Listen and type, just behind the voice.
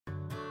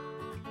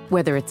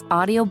Whether it's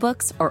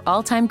audiobooks or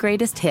all-time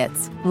greatest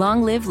hits,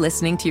 long live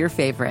listening to your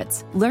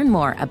favorites. Learn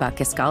more about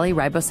Kisqali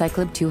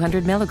Ribociclib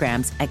 200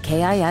 milligrams at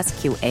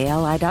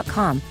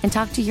KISQALI.com and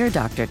talk to your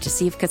doctor to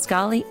see if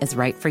Kisqali is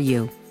right for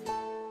you.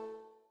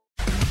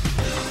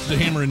 The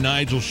Hammer and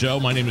Nigel Show.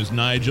 My name is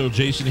Nigel.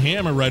 Jason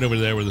Hammer right over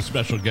there with a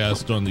special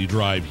guest on the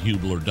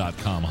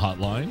DriveHubler.com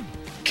hotline.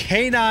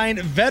 Canine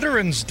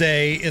Veterans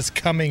Day is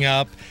coming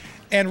up,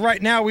 and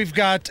right now we've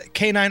got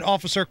Canine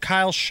Officer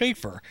Kyle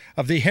Schaefer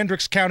of the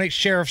Hendricks County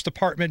Sheriff's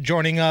Department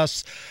joining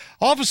us.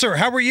 Officer,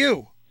 how are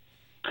you?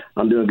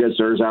 I'm doing good,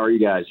 sirs. How are you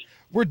guys?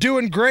 We're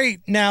doing great.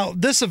 Now,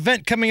 this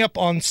event coming up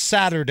on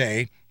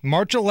Saturday,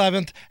 March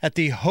 11th, at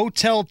the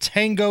Hotel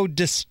Tango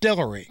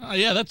Distillery.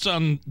 Yeah, that's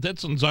on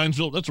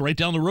Zionsville. That's right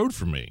down the road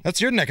from me.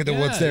 That's your neck of the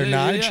woods there,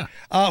 Nige.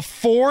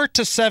 4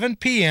 to 7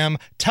 p.m.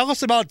 Tell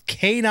us about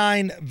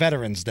Canine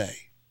Veterans Day.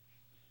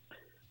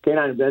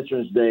 Canine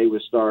Veterans Day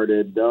was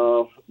started,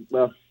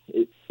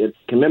 it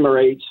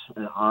commemorates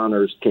and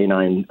honors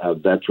canine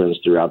veterans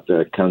throughout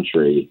the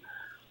country.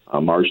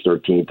 March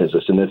 13th is a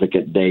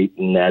significant date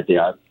in that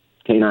the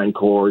Canine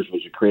Corps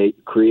was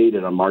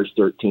created on March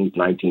 13th,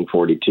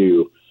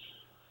 1942.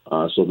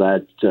 So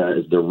that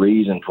is the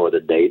reason for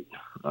the date.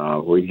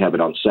 We have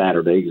it on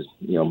Saturday because,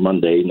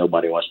 Monday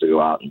nobody wants to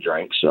go out and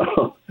drink.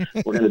 So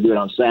we're going to do it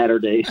on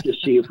Saturday to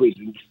see if we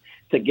can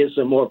to get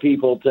some more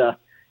people to,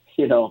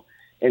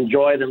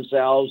 enjoy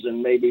themselves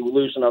and maybe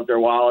loosen up their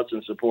wallets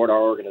and support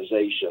our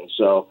organization.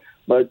 So,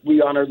 but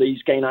we honor these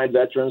canine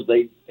veterans.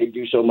 They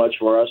do so much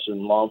for us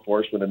in law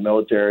enforcement and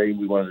military.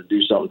 We wanted to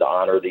do something to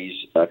honor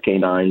these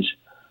canines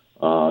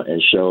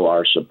and show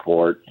our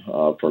support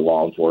for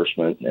law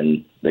enforcement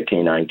and the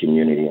canine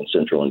community in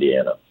Central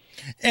Indiana.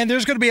 And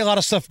there's going to be a lot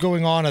of stuff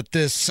going on at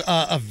this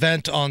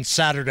event on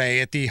Saturday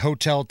at the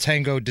Hotel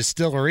Tango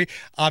Distillery.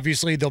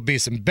 Obviously, there'll be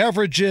some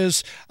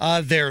beverages.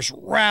 There's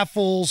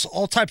raffles,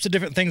 all types of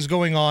different things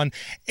going on.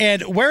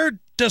 And where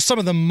does some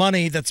of the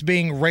money that's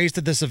being raised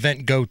at this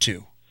event go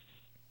to?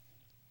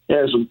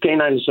 Yeah, so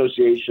Canine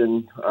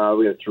Association,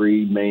 we have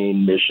three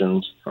main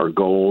missions or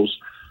goals.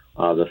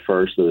 The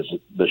first is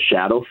the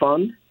Shadow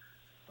Fund.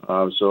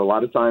 So a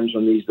lot of times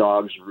when these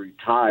dogs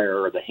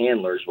retire, the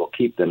handlers will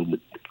keep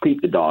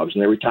the dogs,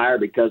 and they retire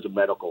because of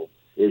medical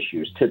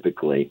issues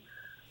typically.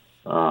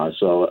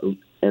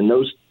 And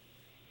those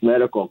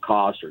medical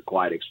costs are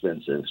quite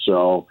expensive.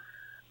 So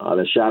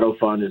the Shadow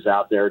Fund is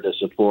out there to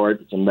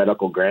support. It's a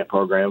medical grant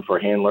program for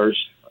handlers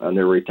and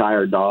their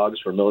retired dogs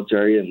for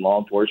military and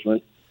law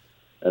enforcement.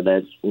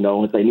 That's,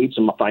 if they need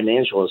some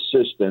financial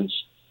assistance,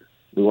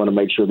 we want to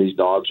make sure these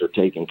dogs are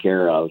taken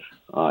care of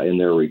in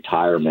their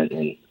retirement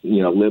and,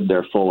 live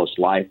their fullest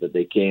life that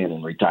they can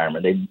in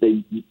retirement.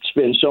 They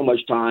spend so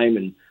much time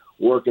and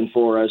working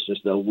for us.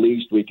 It's the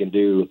least we can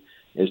do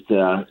is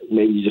to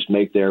maybe just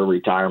make their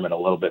retirement a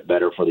little bit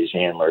better for these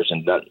handlers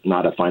and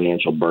not a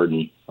financial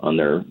burden on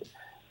their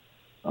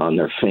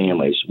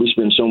families. We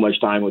spend so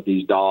much time with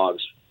these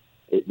dogs.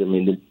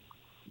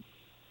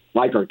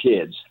 Like our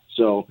kids.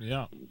 So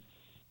yeah.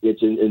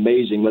 It's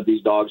amazing what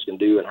these dogs can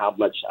do and how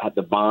much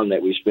the bond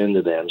that we spend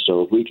to them.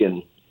 So if we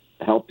can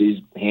help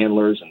these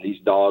handlers and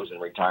these dogs in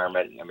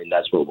retirement,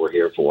 that's what we're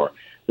here for.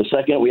 The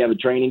second, we have a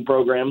training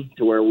program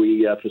to where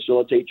we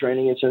facilitate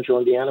training in Central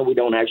Indiana. We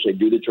don't actually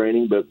do the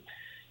training, but,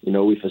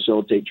 we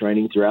facilitate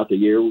training throughout the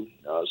year.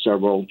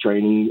 Several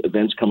training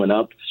events coming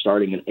up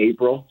starting in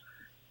April.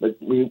 But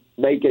we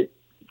make it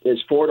as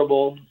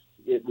affordable.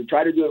 We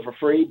try to do it for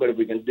free, but if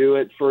we can do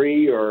it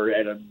free or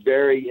at a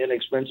very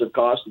inexpensive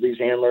cost to these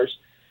handlers,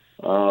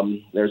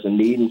 there's a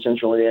need in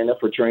Central Indiana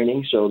for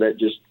training, so that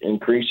just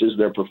increases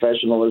their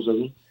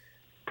professionalism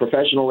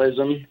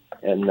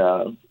and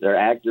their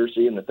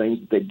accuracy and the things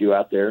that they do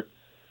out there.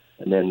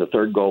 And then the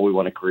third goal, we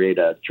want to create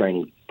a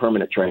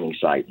permanent training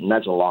site, and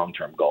that's a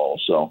long-term goal.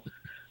 So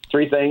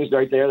 3 things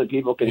right there that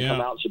people can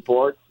come out and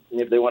support. And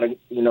if they want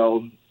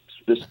to,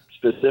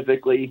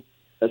 specifically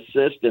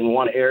assist in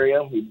one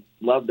area, we'd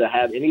love to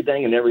have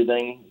anything and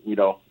everything,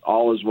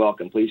 all is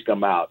welcome. Please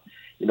come out.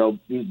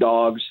 These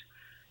dogs,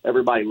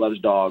 everybody loves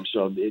dogs,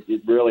 so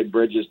it really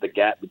bridges the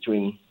gap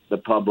between the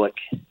public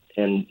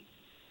and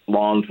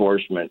law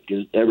enforcement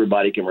because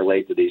everybody can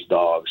relate to these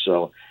dogs.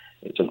 So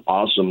it's an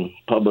awesome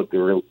public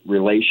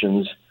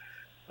relations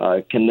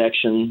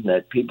connection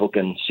that people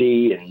can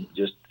see and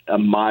just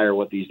admire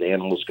what these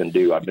animals can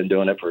do. I've been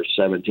doing it for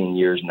 17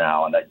 years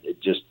now, and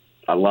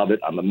I love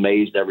it. I'm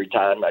amazed every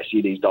time I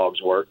see these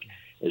dogs work.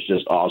 It's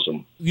just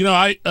awesome.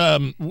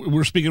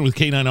 We're speaking with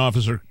Canine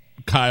Officer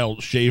Kyle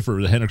Schaefer,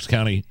 the Hendricks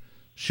County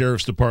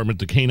Sheriff's Department.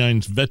 The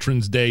Canines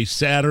Veterans Day,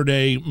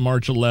 Saturday,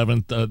 March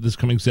 11th, this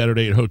coming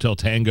Saturday at Hotel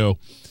Tango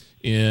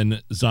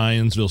in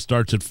Zionsville,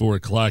 starts at 4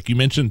 o'clock. You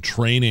mentioned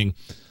training.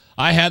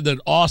 I had that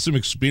awesome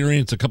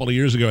experience a couple of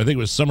years ago. I think it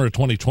was summer of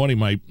 2020.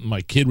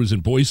 My kid was in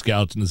Boy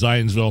Scouts, and the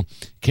Zionsville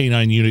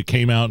Canine Unit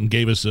came out and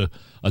gave us a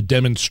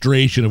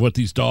demonstration of what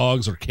these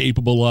dogs are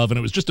capable of, and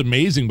it was just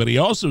amazing. But he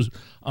also,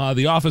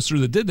 the officer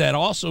that did that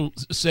also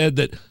said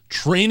that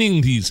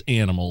training these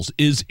animals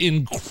is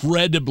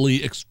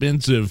incredibly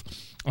expensive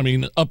I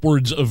mean,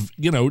 upwards of,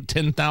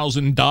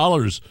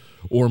 $10,000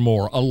 or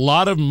more. A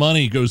lot of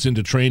money goes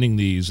into training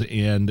these,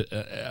 and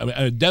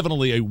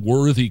definitely a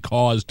worthy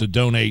cause to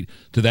donate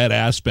to that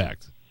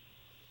aspect.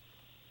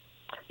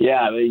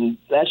 Yeah, I mean,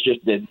 that's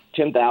just the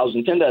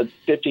 $10,000 to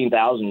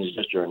 $15,000 is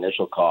just your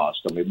initial cost.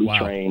 I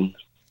mean,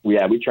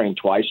 we train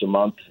twice a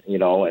month,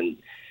 and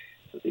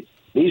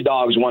these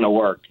dogs want to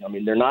work. I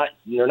mean, they're not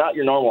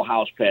your normal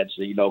house pets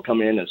that,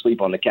 come in and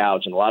sleep on the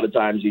couch. And a lot of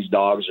times these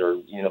dogs are,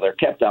 they're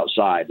kept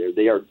outside.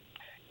 They are,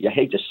 you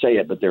hate to say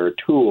it, but they're a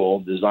tool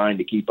designed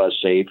to keep us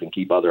safe and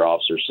keep other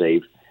officers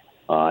safe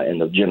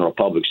and the general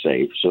public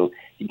safe. So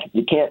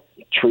you can't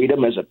treat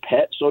them as a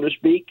pet, so to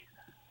speak.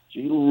 So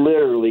you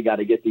literally got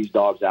to get these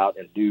dogs out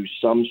and do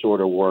some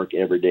sort of work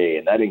every day,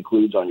 and that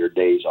includes on your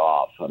days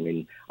off. I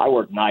mean, I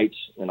work nights,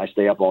 and I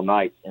stay up all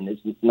night, and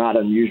it's not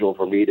unusual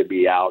for me to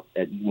be out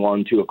at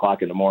 1, 2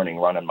 o'clock in the morning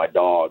running my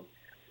dog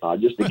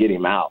just to get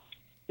him out.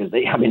 Because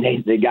they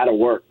got to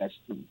work.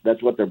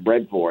 That's what they're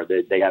bred for.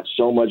 They have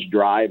so much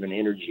drive and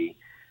energy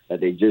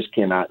that they just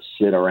cannot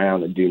sit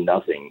around and do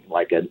nothing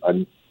like a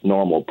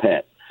normal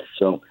pet.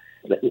 So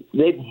they,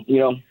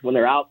 when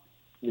they're out,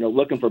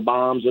 looking for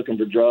bombs, looking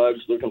for drugs,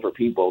 looking for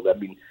people. I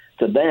mean,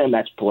 to them,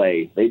 that's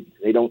play. They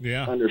don't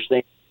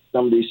understand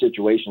some of these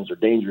situations are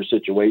dangerous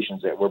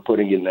situations that we're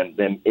putting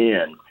them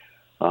in.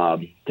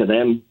 To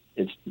them,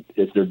 it's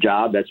their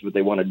job. That's what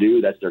they want to do.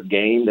 That's their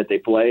game that they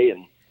play.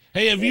 And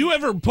hey, have you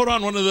ever put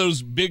on one of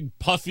those big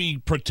puffy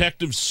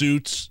protective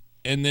suits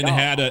and then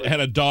had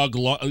a dog,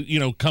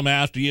 come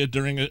after you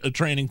during a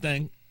training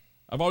thing?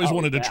 I've always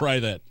wanted to try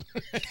that.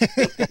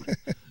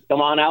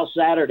 Come on out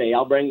Saturday.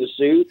 I'll bring the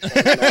suit.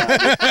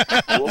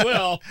 And,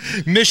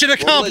 mission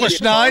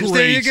accomplished, Nige.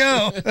 There you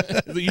go.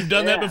 You've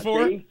done that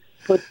before? See?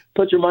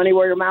 Put your money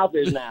where your mouth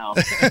is now.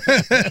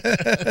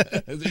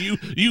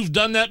 You've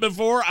done that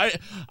before? I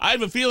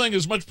have a feeling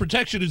as much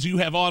protection as you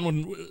have on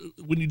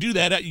when you do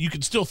that, you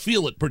can still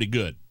feel it pretty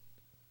good.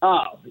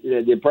 Oh,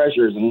 the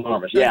pressure is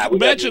enormous. Yeah.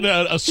 Imagine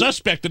a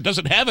suspect that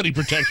doesn't have any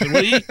protection.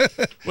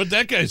 What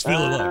that guy's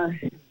feeling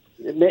like?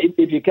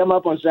 If you come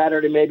up on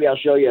Saturday, maybe I'll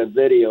show you a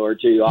video or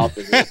two off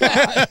of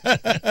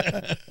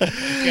it.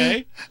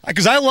 Okay.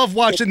 Because I love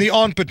watching the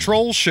On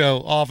Patrol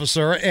show,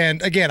 officer.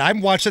 And again,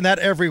 I'm watching that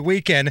every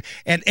weekend.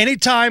 And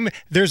anytime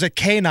there's a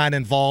canine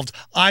involved,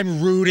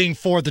 I'm rooting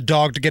for the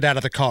dog to get out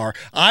of the car.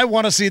 I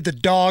want to see the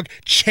dog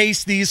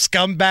chase these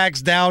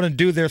scumbags down and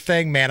do their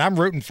thing, man. I'm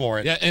rooting for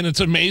it. Yeah, and it's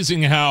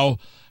amazing how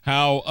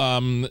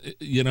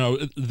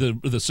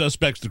the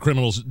suspects, the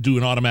criminals, do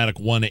an automatic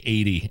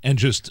 180 and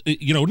just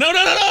no,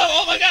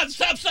 oh my God,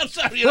 stop,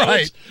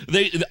 right.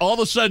 They all of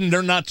a sudden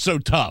they're not so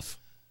tough.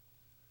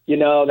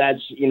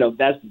 That's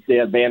the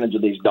advantage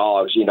of these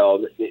dogs.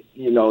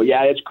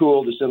 Yeah, it's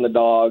cool to send the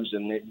dogs,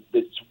 and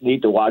it's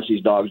neat to watch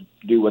these dogs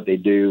do what they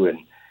do and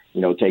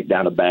take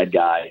down a bad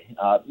guy.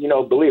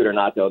 Believe it or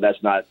not, though,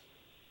 that's not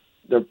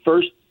their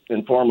first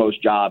and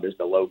foremost job is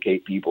to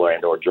locate people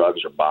or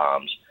drugs or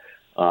bombs.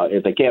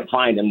 If they can't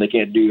find them, they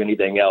can't do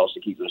anything else to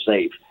keep them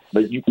safe.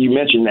 But you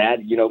mentioned that,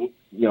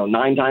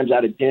 9 times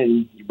out of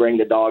 10, you bring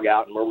the dog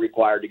out and we're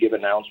required to give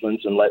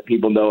announcements and let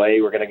people know, hey,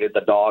 we're going to get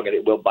the dog and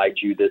it will bite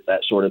you,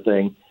 that sort of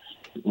thing.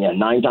 Yeah,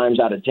 9 times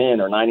out of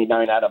 10 or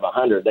 99 out of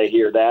 100, they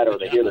hear that or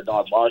they hear the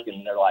dog barking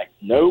and they're like,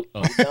 nope,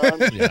 I'm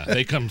done. Yeah,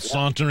 they come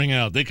sauntering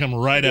out. They come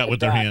right out with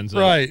their hands up.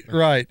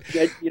 Right.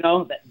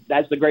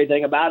 That's the great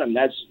thing about them.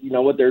 That's,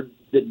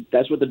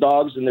 that's what the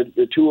dogs and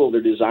the tool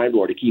they're designed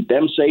for, to keep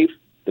them safe,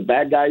 the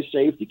bad guys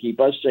safe, to keep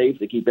us safe,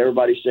 to keep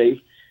everybody safe.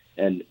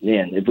 And,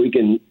 man, if we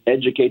can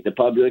educate the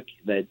public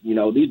that,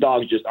 these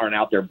dogs just aren't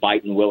out there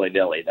biting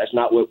willy-nilly. That's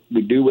not what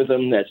we do with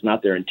them. That's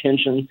not their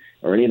intention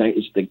or anything.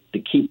 It's to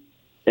keep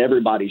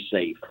everybody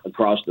safe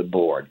across the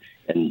board.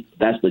 And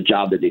that's the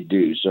job that they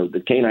do. So the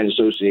Canine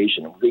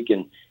Association, if we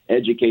can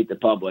educate the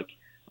public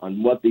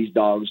on what these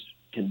dogs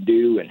can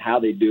do and how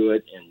they do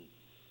it, and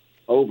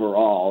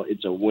overall,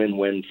 it's a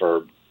win-win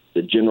for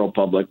the general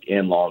public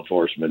and law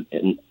enforcement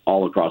and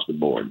all across the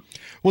board.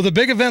 Well, the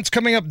big event's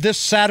coming up this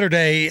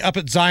Saturday up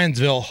at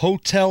Zionsville,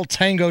 Hotel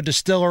Tango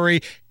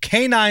Distillery,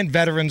 Canine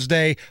Veterans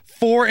Day,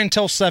 4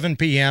 until 7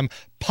 p.m.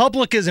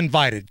 Public is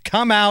invited.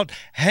 Come out,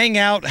 hang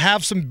out,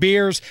 have some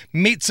beers,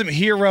 meet some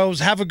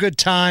heroes, have a good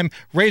time,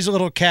 raise a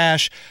little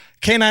cash.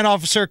 Canine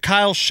Officer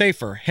Kyle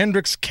Schaefer,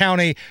 Hendricks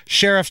County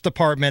Sheriff's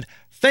Department,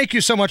 thank you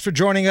so much for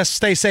joining us.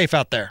 Stay safe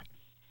out there.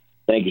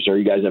 Thank you, sir.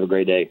 You guys have a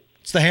great day.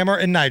 It's the Hammer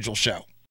and Nigel Show.